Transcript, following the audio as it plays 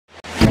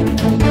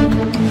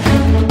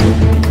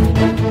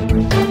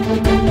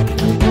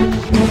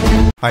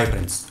Hi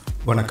friends,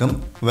 வணக்கம்.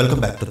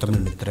 Welcome back to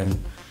Tamil மித்திரன்.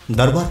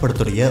 தர்பார்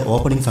படத்துடைய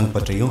opening song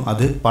பற்றியும்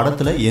அது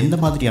படத்தில் எந்த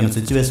மாதிரியான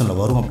சிச்சுவேஷனில்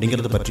வரும்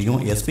அப்படிங்கிறது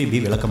பற்றியும் SPB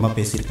விளக்கமாக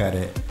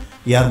பேசியிருக்காரு.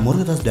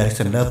 முருகதாஸ்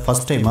டைரக்ஷனில்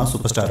ஃபஸ்ட் டைமாக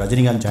சூப்பர் ஸ்டார்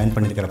ரஜினிகாந்த் ஜாயின்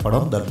பண்ணியிருக்கிற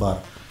படம்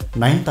தர்பார்.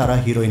 நயன்தாரா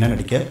ஹீரோயினாக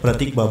நடிக்க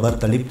பிரதீக்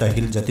பாபர், தலிப்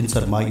தஹில், ஜதின்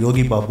சர்மா,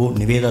 யோகி பாபு,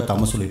 நிவேதா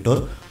தாமஸ்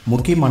உள்ளிட்டோர்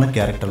முக்கியமான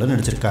கேரக்டரில்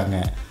நடிச்சிருக்காங்க.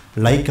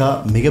 லைக்கா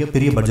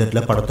மிகப்பெரிய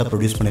பட்ஜெட்டில் படத்தை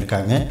ப்ரொடியூஸ்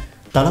பண்ணியிருக்காங்க.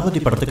 தளபதி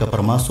படத்துக்கு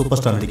அப்புறமா சூப்பர்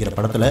ஸ்டார் நடிக்கிற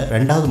படத்தில்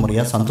 2வது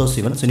முறையாக சந்தோஷ்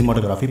சிவன்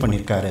சினிமாட்டோகிராஃபி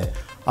பண்ணியிருக்காரு.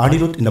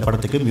 அனிருத் இந்த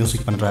படத்துக்கு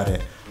மியூசிக் பண்ணுறாரு.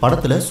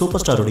 படத்தில்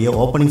சூப்பர் ஸ்டாருடைய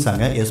ஓப்பனிங்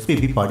சாங்கை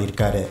SPB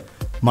பாடியிருக்காரு.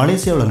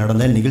 மலேசியாவில்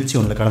நடந்த நிகழ்ச்சி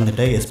ஒன்றில்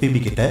கலந்துட்ட SPB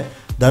கிட்ட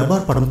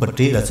தர்பார் படம்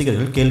பற்றி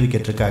ரசிகர்கள் கேள்வி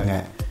கேட்டிருக்காங்க.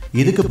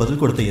 இதுக்கு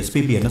பதில் கொடுத்த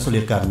SPB என்ன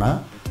சொல்லியிருக்காருன்னா,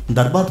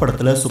 தர்பார்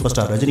படத்தில் சூப்பர்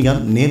ஸ்டார்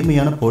ரஜினிகாந்த்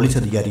நேர்மையான போலீஸ்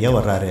அதிகாரியாக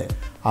வர்றாரு.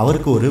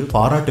 அவருக்கு ஒரு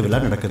பாராட்டு விழா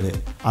நடக்குது.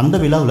 அந்த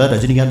விழாவில்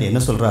ரஜினிகாந்த் என்ன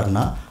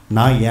சொல்கிறாருன்னா,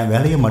 நான் என்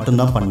வேலையை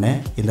மட்டும்தான் பண்ணேன்,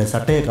 இந்த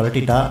சட்டையை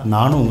கழட்டிட்டா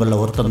நானும் உங்களில்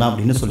ஒருத்தன் தான்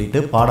அப்படின்னு சொல்லிட்டு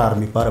பாட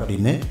ஆரம்பிப்பார்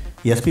அப்படின்னு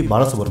SP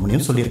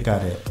பாலசுப்ரமணியம்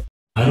சொல்லியிருக்காரு.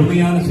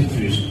 அருமையான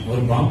சிச்சுவேஷன்.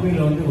 ஒரு பாம்பேல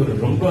ஒரு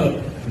ரொம்ப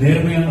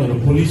நேர்மையான ஒரு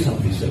போலீஸ்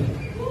ஆபீசர்,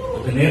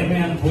 அந்த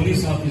நேர்மையான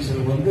போலீஸ்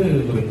ஆபீசருக்கு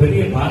ஒரு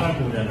பெரிய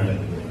பாராட்டு விழா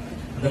நடக்குது.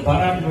 அந்த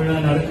பாராட்டு விழா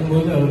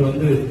நடக்கும்போது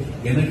அவர்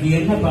எனக்கு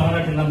என்ன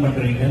பாராட்டு எல்லாம்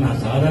பண்றீங்க,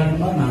 நான்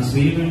சாதாரணமா நான்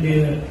செய்ய வேண்டிய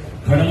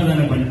கடமை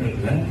தானே பண்ணிட்டு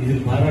இருக்கிறேன்,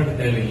 இதுக்கு பாராட்டு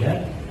தேவையில்லை,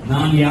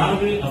 நான்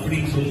யாரு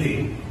அப்படின்னு சொல்லி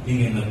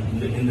நீங்க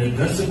இந்த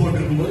ட்ரெஸ்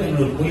போட்டிருக்கும் போது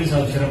என்னோட போலீஸ்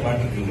ஆபீசரா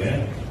பாத்துருக்கீங்க,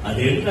 அது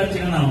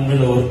எடுத்தாச்சுன்னா நான்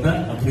உங்கள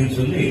ஒருத்தன் அப்படின்னு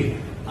சொல்லி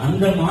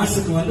அந்த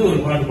மாசுக்கு ஒரு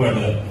பாட்டு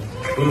பாடுவார்.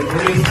 ஒரு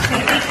போலீஸ்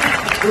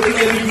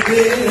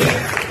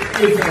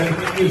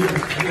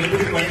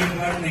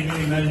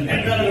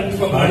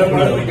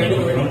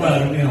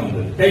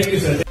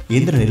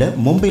இந்த நிலையில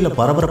மும்பையில்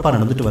பரபரப்பாக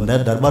நடந்துட்டு வந்த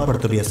தர்பார்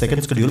படத்துடைய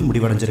செகண்ட் ஸ்கெடியூல்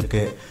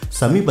முடிவடைஞ்சிருக்கு.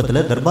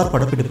 சமீபத்தில் தர்பார்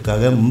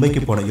படப்பிடிப்புக்காக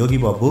மும்பைக்கு போன யோகி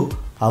பாபு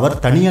அவர்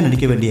தனியாக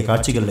நடிக்க வேண்டிய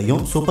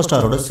காட்சிகளையும் சூப்பர்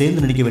ஸ்டாரோட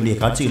சேர்ந்து நடிக்க வேண்டிய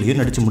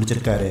காட்சிகளையும் நடிச்சு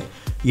முடிச்சிருக்காரு.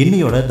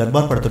 இன்னையோட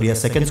தர்பார் படத்துடைய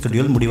செகண்ட்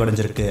ஸ்கெடியூல்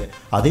முடிவடைஞ்சிருக்கு.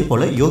 அதே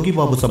போல யோகி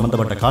பாபு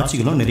சம்பந்தப்பட்ட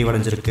காட்சிகளும்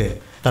நிறைவடைஞ்சிருக்கு.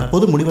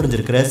 தற்போது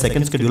முடிவடைஞ்சிருக்கிற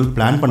செகண்ட் ஸ்கெடியூல்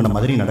பிளான் பண்ண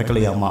மாதிரி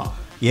நடக்கலையாமா.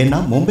 ஏன்னா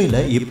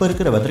மும்பையில் இப்போ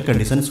இருக்கிற வெதர்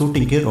கண்டிஷன்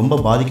ஷூட்டிங்க்கு ரொம்ப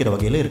பாதிக்கிற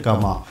வகையில்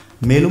இருக்காமா.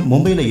 மேலும்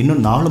மும்பையில்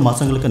இன்னும் 4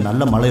 மாதங்களுக்கு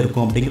நல்ல மழை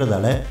இருக்கும்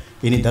அப்படிங்கிறதால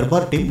இனி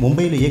தர்பார் டீம்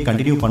மும்பையிலேயே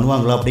கண்டினியூ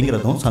பண்ணுவாங்களா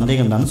அப்படிங்கிறதும்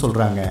சந்தேகம் தான்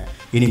சொல்கிறாங்க.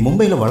 இனி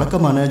மும்பையில்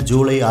வழக்கமான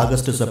ஜூலை,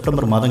 ஆகஸ்ட்,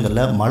 செப்டம்பர்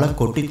மாதங்களில் மழை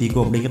கொட்டி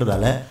தீக்கும்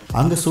அப்படிங்கிறதால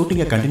அங்கே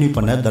ஷூட்டிங்கை கண்டினியூ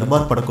பண்ண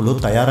தர்பார் படக்குழு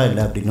தயாராக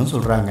இல்லை அப்படின்னு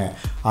சொல்கிறாங்க.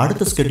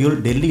 அடுத்த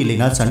ஸ்கெடியூல் டெல்லி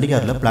இல்லைனா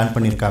சண்டிகாரில் பிளான்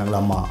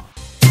பண்ணியிருக்காங்களாமா.